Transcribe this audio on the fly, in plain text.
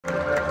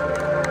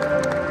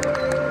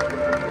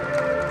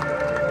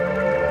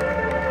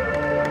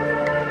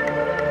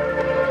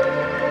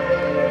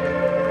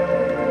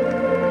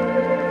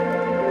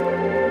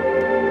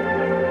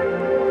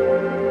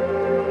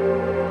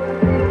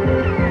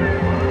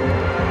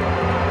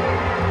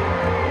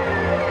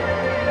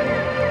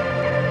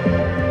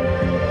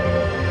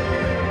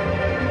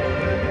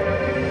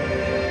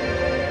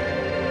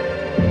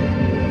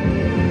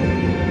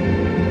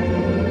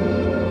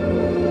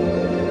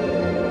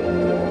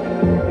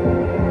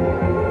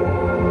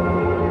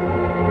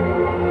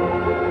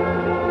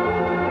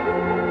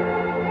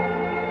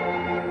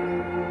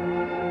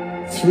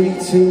3,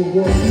 2,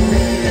 1.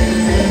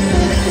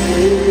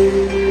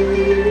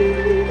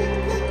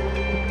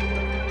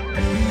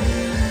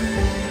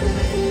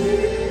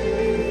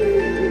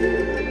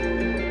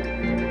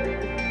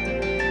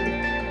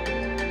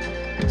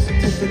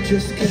 I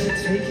just can't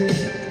take it.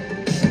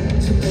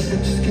 Sometimes I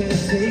just can't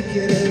take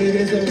it.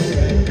 Everything's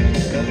alright.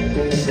 I'm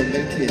going to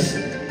make it.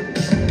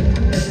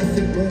 I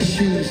think my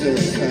shoes are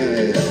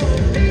tied.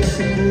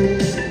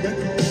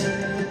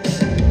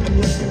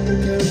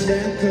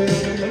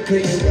 I'm not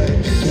playing right.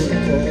 Just wanna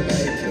call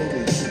back and kill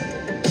me.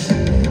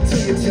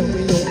 Till you tell me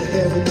you're the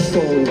heaven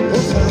for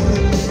one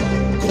time.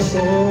 Come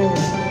on,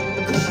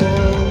 come on.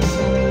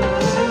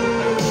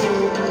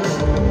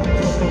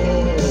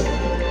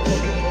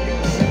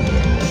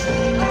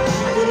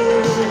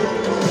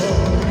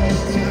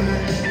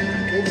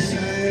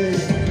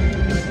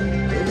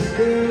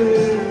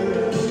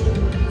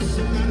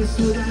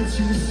 Without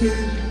you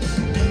here,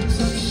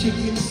 some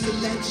chickens to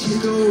let you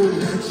know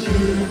that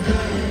you've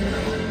got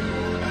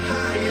a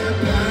higher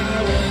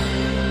power.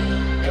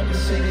 Got me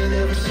singing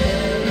every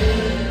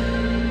second,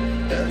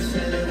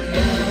 dancing every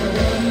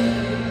hour.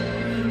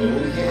 Oh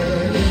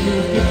yeah,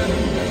 you've got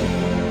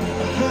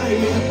a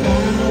higher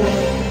power,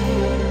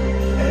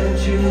 and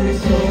you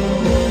is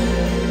all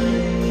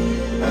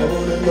I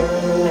wanna know.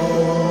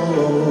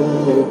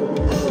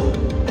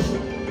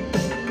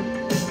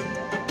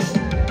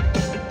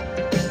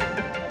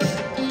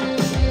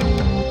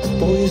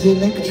 Boy is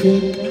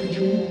electric,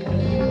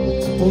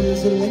 this boy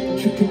is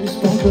electric and we're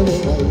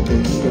sparkling like the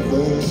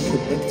universe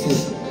connected.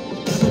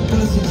 I'm a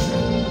buzzing,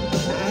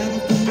 out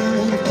of the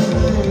mind.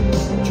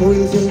 Joy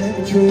is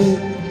electric,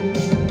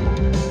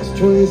 this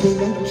joy is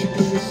electric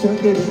and we're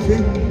circling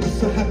drink. I'm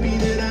so happy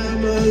that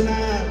I'm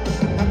alive,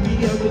 happy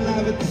I'm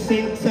alive at the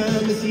same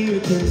time as you,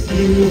 cause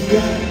you've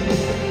got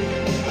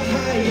a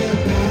higher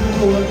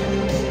power.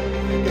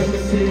 Got me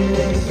singing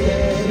and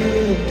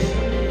standing,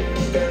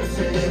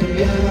 dancing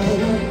every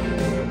hour.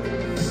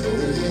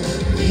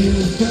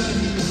 You've got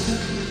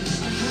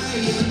a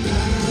higher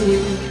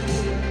power,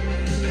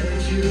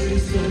 and you're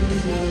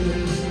someone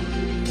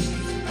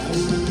I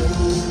wanna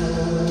know.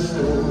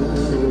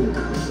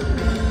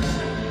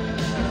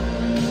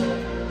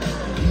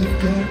 You've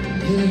got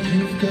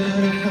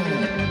a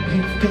high,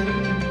 you've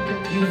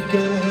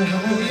got a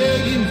high, yeah,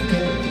 you've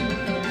got a high.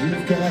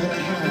 You've got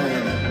a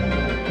high.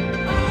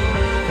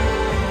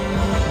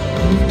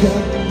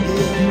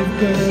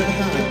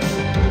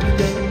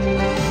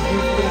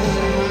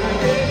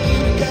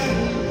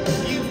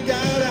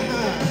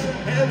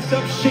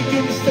 Stop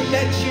shaking just to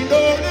let you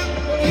know that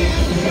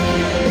you've got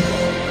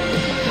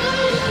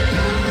power.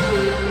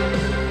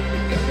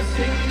 Got me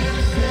singing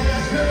every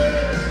second,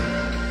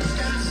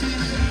 dancing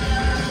every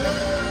hour.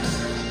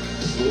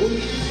 Oh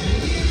yeah,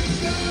 you've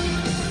got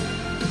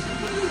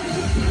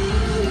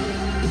power.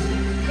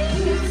 Don't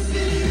wanna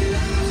see it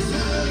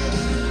outside.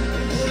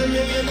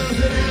 1,000,000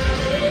 miles an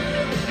hour.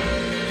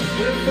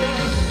 If I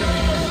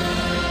start,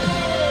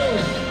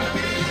 I'll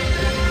be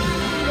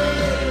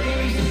down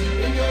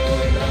in your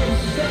love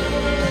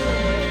song.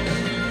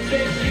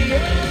 Take me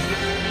over.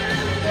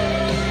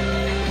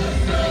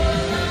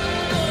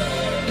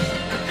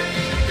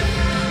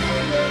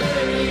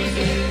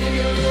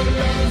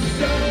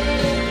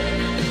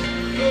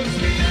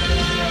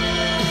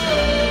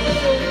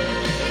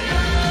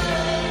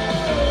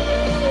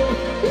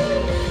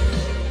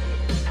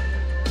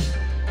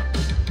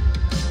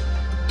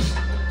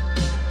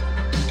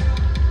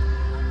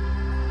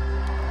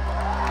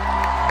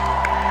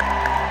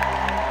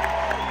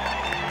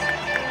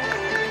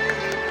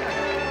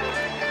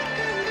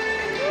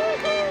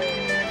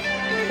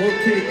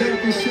 Okay,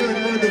 Dankeschön,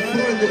 meine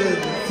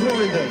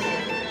Freunde.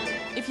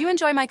 If you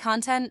enjoy my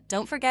content,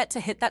 don't forget to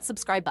hit that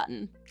subscribe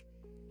button.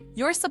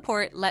 Your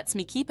support lets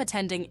me keep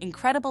attending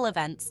incredible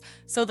events,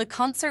 so the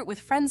Concert with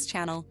Friends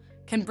channel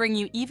can bring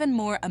you even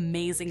more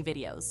amazing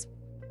videos.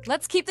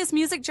 Let's keep this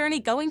music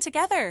journey going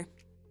together.